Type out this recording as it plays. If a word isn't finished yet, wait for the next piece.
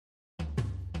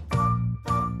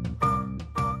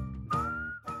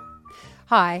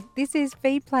Hi, this is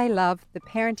Feed, Play, Love, the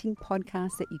parenting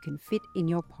podcast that you can fit in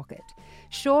your pocket.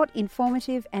 Short,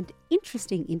 informative and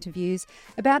interesting interviews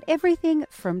about everything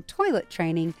from toilet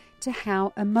training to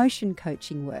how emotion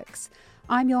coaching works.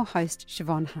 I'm your host,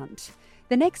 Siobhan Hunt.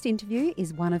 The next interview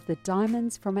is one of the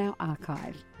diamonds from our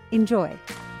archive. Enjoy.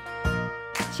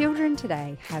 Children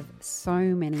today have so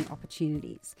many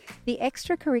opportunities. The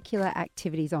extracurricular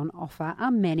activities on offer are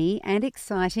many and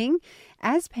exciting.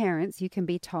 As parents, you can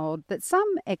be told that some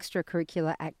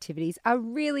extracurricular activities are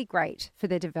really great for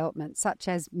their development, such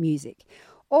as music,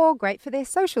 or great for their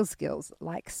social skills,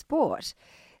 like sport.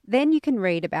 Then you can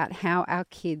read about how our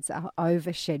kids are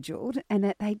overscheduled and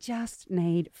that they just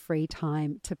need free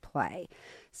time to play.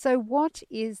 So what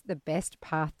is the best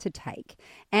path to take?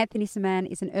 Anthony Saman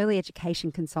is an early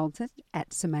education consultant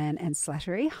at Saman and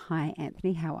Slattery. Hi,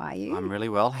 Anthony. How are you? I'm really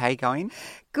well. How you going?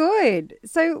 Good.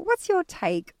 So what's your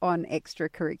take on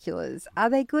extracurriculars? Are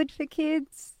they good for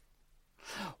kids?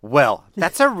 Well,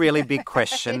 that's a really big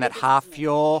question that half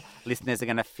your listeners are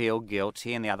going to feel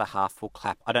guilty and the other half will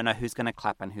clap. I don't know who's going to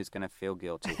clap and who's going to feel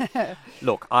guilty.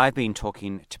 Look, I've been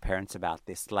talking to parents about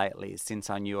this lately since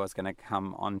I knew I was going to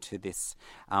come onto this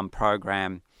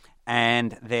program,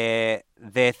 and their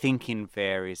thinking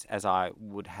varies as I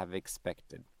would have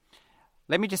expected.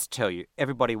 Let me just tell you,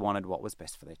 everybody wanted what was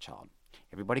best for their child.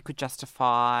 Everybody could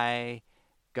justify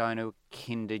going to a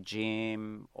kinder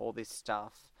gym, all this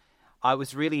stuff. I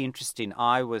was really interested.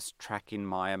 I was tracking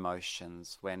my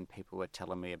emotions when people were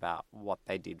telling me about what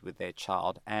they did with their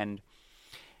child. And,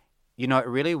 you know, it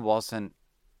really wasn't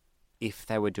if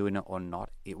they were doing it or not.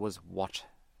 It was what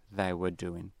they were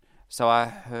doing. So I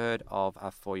heard of a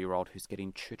 4-year-old who's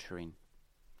getting tutoring.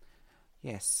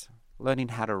 Yes, learning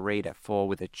how to read at 4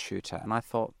 with a tutor. And I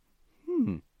thought,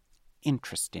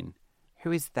 interesting.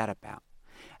 Who is that about?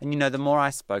 And, you know, the more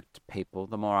I spoke to people,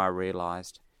 the more I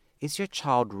realised, is your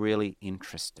child really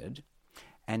interested?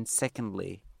 And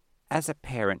secondly, as a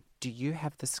parent, do you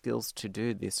have the skills to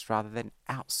do this rather than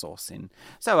outsourcing?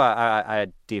 So a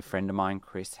dear friend of mine,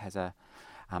 Chris, has a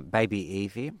baby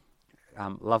Evie,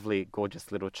 lovely,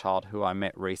 gorgeous little child who I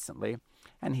met recently.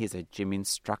 And he's a gym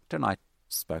instructor, and I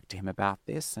spoke to him about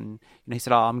this. And he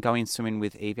said, I'm going swimming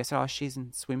with Evie. I said, she's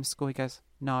in swim school. He goes,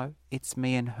 no, it's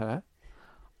me and her.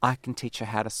 I can teach her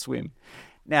how to swim.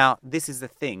 Now, this is the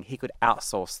thing. He could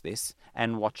outsource this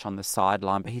and watch on the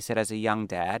sideline, but he said as a young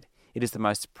dad, it is the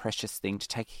most precious thing to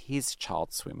take his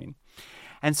child swimming.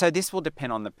 And so this will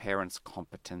depend on the parent's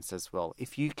competence as well.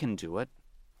 If you can do it,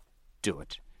 do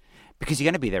it. Because you're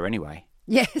going to be there anyway.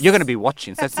 Yes. You're going to be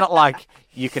watching. So it's not like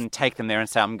you can take them there and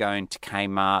say, I'm going to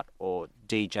Kmart or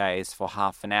DJ's for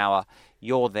half an hour.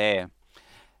 You're there.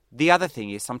 The other thing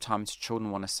is sometimes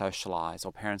children want to socialise,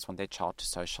 or parents want their child to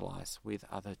socialise with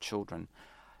other children.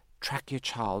 Track your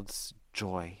child's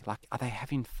joy. Like, are they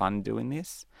having fun doing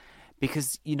this?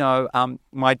 Because, you know,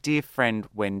 my dear friend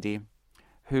Wendy,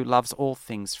 who loves all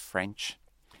things French,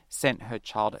 sent her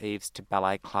child Eves to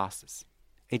ballet classes.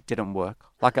 It didn't work.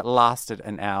 Like, it lasted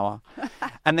an hour.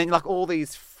 And then, like, all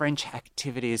these French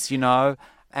activities, you know,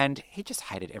 and he just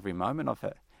hated every moment of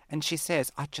it. And she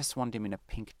says, I just want him in a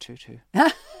pink tutu.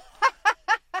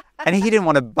 And he didn't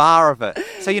want a bar of it.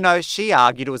 So, you know, she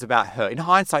argued it was about her. In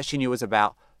hindsight, she knew it was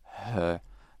about her,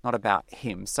 not about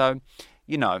him. So,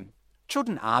 you know,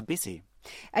 children are busy.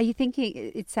 Are you thinking,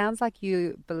 it sounds like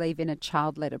you believe in a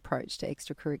child-led approach to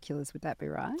extracurriculars. Would that be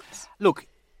right? Look,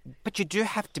 but you do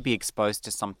have to be exposed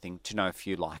to something to know if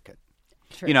you like it.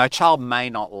 True. You know, a child may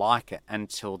not like it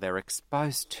until they're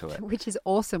exposed to it. Which is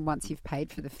awesome once you've paid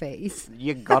for the fees.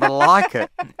 You gotta like it.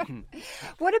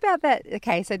 What about that?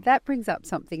 Okay, so that brings up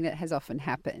something that has often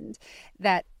happened,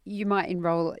 that you might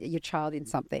enroll your child in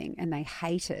something and they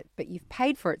hate it, but you've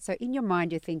paid for it. So in your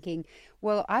mind, you're thinking,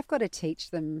 well, I've got to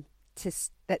teach them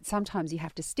that sometimes you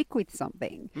have to stick with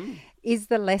something. Is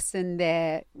the lesson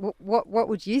there? What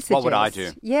would you suggest? What would I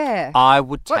do? Yeah.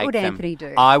 What would Anthony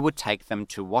do? I would take them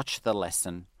to watch the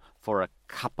lesson for a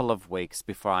couple of weeks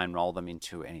before I enroll them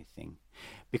into anything.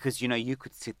 Because, you know, you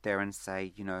could sit there and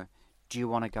say, you know, do you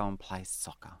want to go and play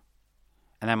soccer?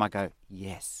 And they might go,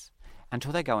 yes.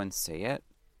 Until they go and see it,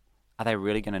 are they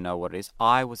really going to know what it is?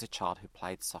 I was a child who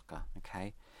played soccer,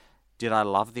 okay? Did I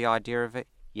love the idea of it?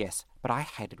 Yes, but I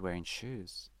hated wearing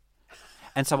shoes.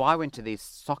 And so I went to these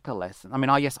soccer lessons. I mean,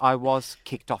 I was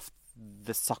kicked off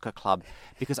the soccer club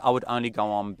because I would only go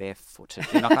on barefooted.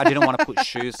 You know, I didn't want to put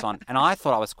shoes on. And I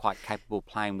thought I was quite capable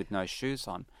playing with no shoes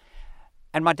on.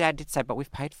 And my dad did say, but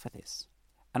we've paid for this.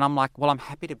 And I'm like, well, I'm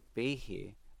happy to be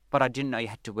here, but I didn't know you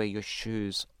had to wear your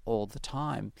shoes all the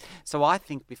time. So I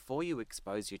think before you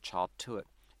expose your child to it,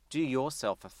 do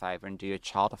yourself a favour and do your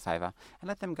child a favour and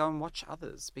let them go and watch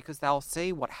others, because they'll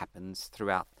see what happens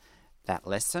throughout that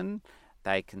lesson.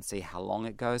 They can see how long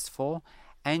it goes for,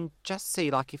 and just see,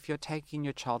 like, if you're taking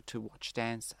your child to watch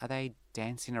dance, are they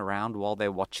dancing around while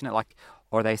they're watching it? Like,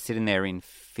 or are they sitting there in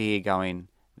fear going,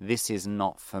 this is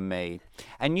not for me?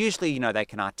 And usually, they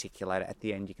can articulate it at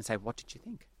the end. You can say, what did you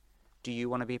think? Do you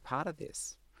want to be part of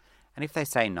this? And if they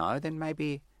say no, then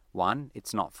maybe, one,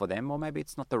 it's not for them, or maybe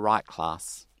it's not the right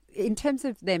class. In terms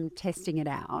of them testing it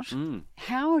out,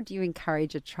 how do you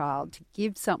encourage a child to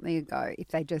give something a go if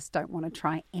they just don't want to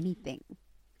try anything?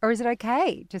 Or is it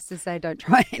okay just to say don't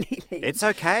try anything? It's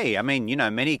okay. I mean,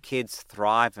 many kids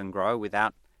thrive and grow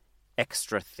without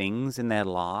extra things in their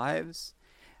lives.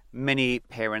 Many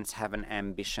parents have an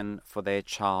ambition for their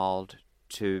child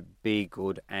to be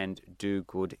good and do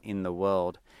good in the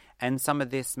world. And some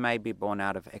of this may be born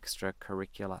out of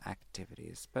extracurricular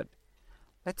activities. But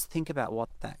let's think about what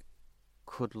that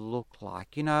could look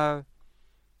like.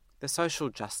 The social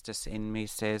justice in me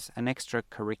says an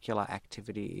extracurricular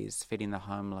activity is feeding the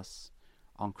homeless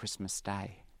on Christmas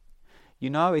Day.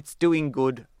 It's doing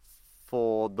good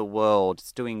for the world.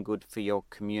 It's doing good for your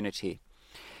community.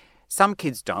 Some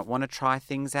kids don't want to try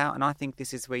things out, and I think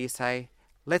this is where you say,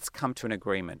 let's come to an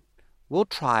agreement. We'll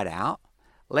try it out.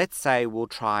 Let's say we'll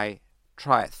try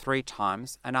it 3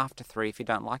 times, and after 3, if you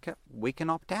don't like it, we can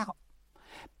opt out.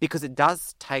 Because it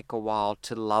does take a while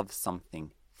to love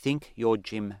something. Think your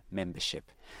gym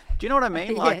membership. Do you know what I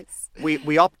mean? Like, yes.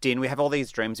 we opt in, we have all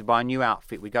these dreams, we buy a new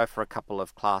outfit, we go for a couple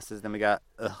of classes, then we go,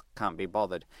 ugh, can't be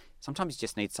bothered. Sometimes you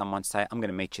just need someone to say, I'm going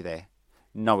to meet you there.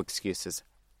 No excuses.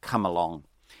 Come along.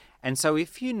 And so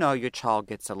if your child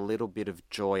gets a little bit of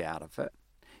joy out of it,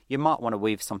 you might want to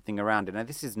weave something around it. Now,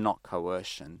 this is not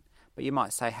coercion, but you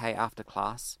might say, hey, after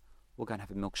class, we'll go and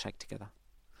have a milkshake together.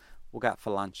 We'll go out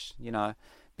for lunch,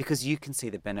 because you can see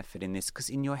the benefit in this. Because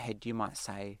in your head, you might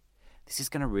say, this is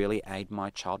going to really aid my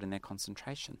child in their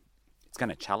concentration. It's going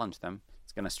to challenge them.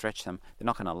 It's going to stretch them. They're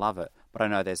not going to love it, but I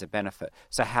know there's a benefit.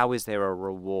 So how is there a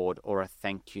reward or a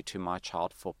thank you to my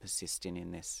child for persisting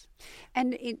in this?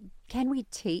 And can we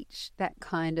teach that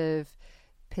kind of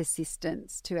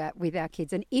persistence with our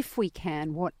kids? And if we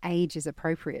can, what age is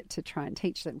appropriate to try and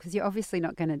teach them? Because you're obviously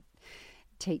not going to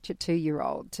teach a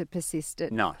 2-year-old to persist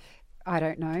at, no, I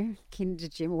don't know, kinder,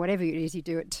 gym, or whatever it is you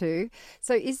do it to.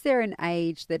 So is there an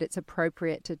age that it's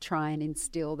appropriate to try and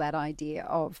instill that idea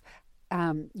of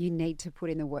you need to put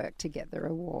in the work to get the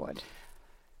reward?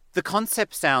 The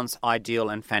concept sounds ideal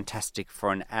and fantastic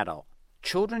for an adult.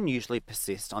 Children usually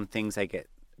persist on things they get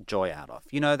joy out of.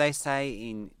 They say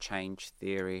in change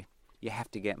theory, you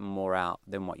have to get more out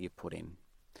than what you put in.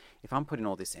 If I'm putting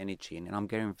all this energy in and I'm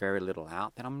getting very little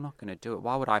out, then I'm not going to do it.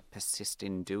 Why would I persist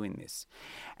in doing this?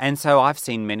 And so I've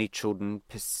seen many children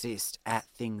persist at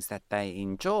things that they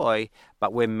enjoy,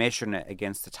 but we're measuring it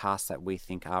against the tasks that we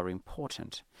think are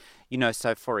important.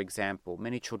 So for example,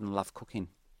 many children love cooking.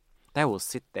 They will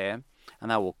sit there and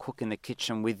they will cook in the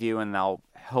kitchen with you, and they'll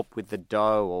help with the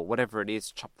dough or whatever it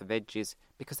is, chop the veggies,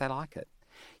 because they like it.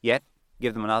 Yet,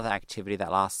 give them another activity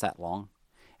that lasts that long,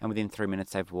 and within 3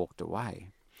 minutes they've walked away.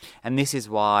 And this is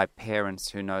why parents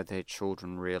who know their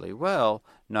children really well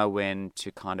know when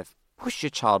to kind of push your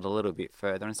child a little bit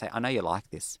further and say, I know you like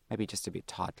this, maybe just a bit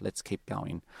tight, let's keep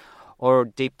going. Or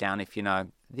deep down, if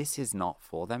this is not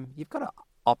for them, you've got to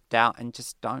opt out and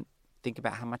just don't think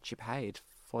about how much you paid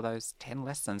for those 10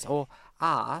 lessons. Or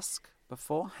ask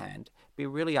beforehand, be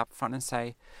really upfront and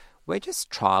say, we're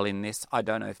just trialing this. I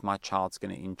don't know if my child's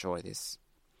going to enjoy this.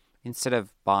 Instead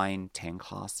of buying 10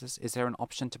 classes, is there an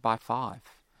option to buy 5?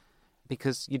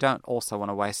 Because you don't also want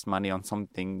to waste money on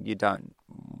something you don't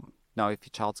know if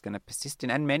your child's going to persist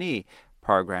in. And many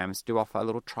programs do offer a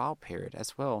little trial period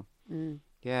as well.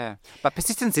 Yeah. But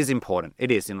persistence is important.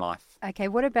 It is in life. Okay,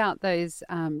 what about those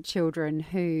children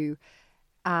who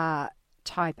are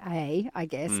type A, I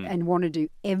guess, and want to do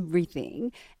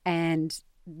everything, and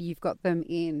you've got them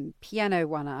in piano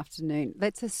one afternoon.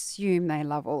 Let's assume they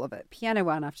love all of it. Piano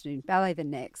one afternoon, ballet the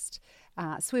next,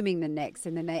 swimming the next,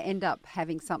 and then they end up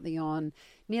having something on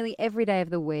nearly every day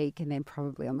of the week and then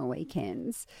probably on the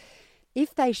weekends.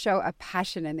 If they show a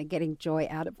passion and they're getting joy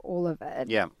out of all of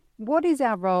it, what is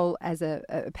our role as a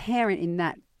parent in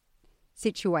that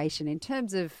situation in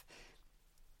terms of,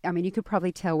 I mean, you could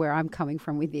probably tell where I'm coming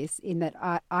from with this, in that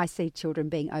I see children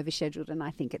being overscheduled and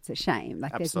I think it's a shame.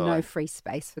 Like Absolutely. There's no free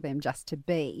space for them just to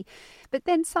be. But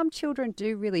then some children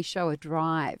do really show a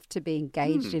drive to be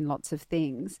engaged in lots of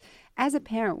things. As a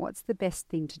parent, what's the best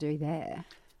thing to do there?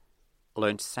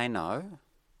 Learn to say no.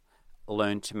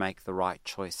 Learn to make the right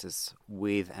choices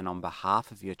with and on behalf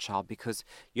of your child, because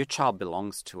your child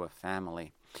belongs to a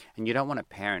family. And you don't want a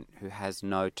parent who has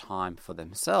no time for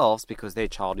themselves because their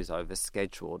child is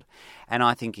overscheduled. And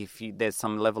I think there's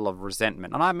some level of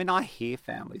resentment. And I hear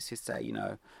families who say,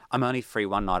 I'm only free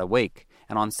one night a week.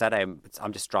 And on Saturday,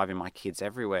 I'm just driving my kids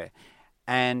everywhere.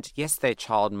 And yes, their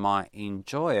child might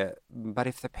enjoy it, but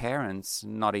if the parent's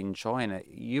not enjoying it,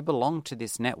 you belong to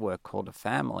this network called a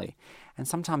family. And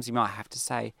sometimes you might have to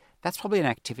say, that's probably an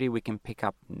activity we can pick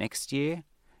up next year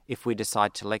if we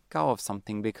decide to let go of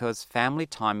something, because family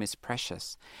time is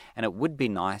precious. And it would be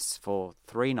nice for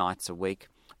 3 nights a week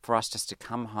for us just to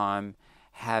come home,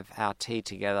 have our tea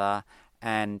together,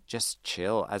 and just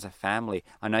chill as a family.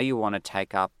 I know you want to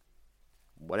take up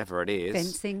whatever it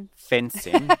is.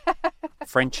 Fencing.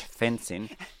 French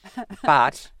fencing.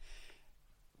 But,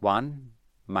 one,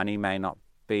 money may not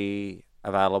be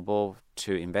available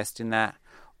to invest in that.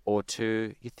 Or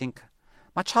two, you think,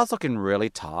 my child's looking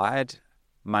really tired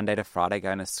Monday to Friday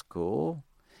going to school.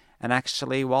 And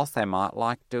actually, whilst they might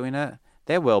like doing it,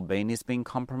 their well-being is being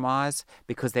compromised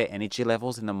because their energy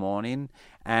levels in the morning,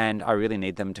 and I really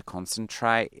need them to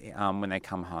concentrate when they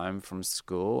come home from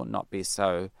school, not be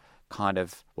so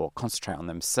concentrate on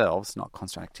themselves, not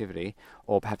constant activity,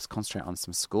 or perhaps concentrate on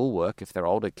some schoolwork if they're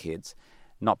older kids,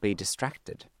 not be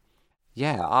distracted.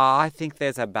 Yeah, I think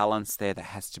there's a balance there that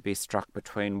has to be struck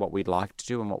between what we'd like to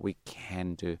do and what we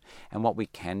can do. And what we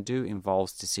can do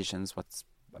involves decisions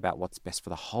about what's best for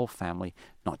the whole family,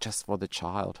 not just for the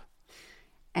child.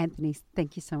 Anthony,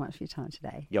 thank you so much for your time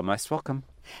today. You're most welcome.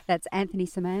 That's Anthony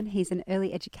Saman. He's an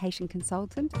early education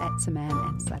consultant at Saman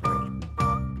and Slattery.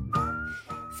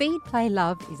 Feed, Play,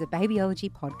 Love is a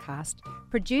babyology podcast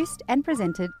produced and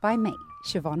presented by me,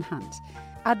 Siobhan Hunt.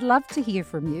 I'd love to hear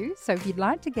from you, so if you'd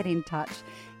like to get in touch,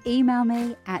 email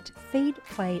me at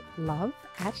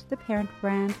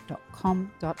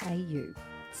feedplaylove@theparentbrand.com.au.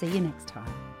 See you next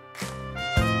time.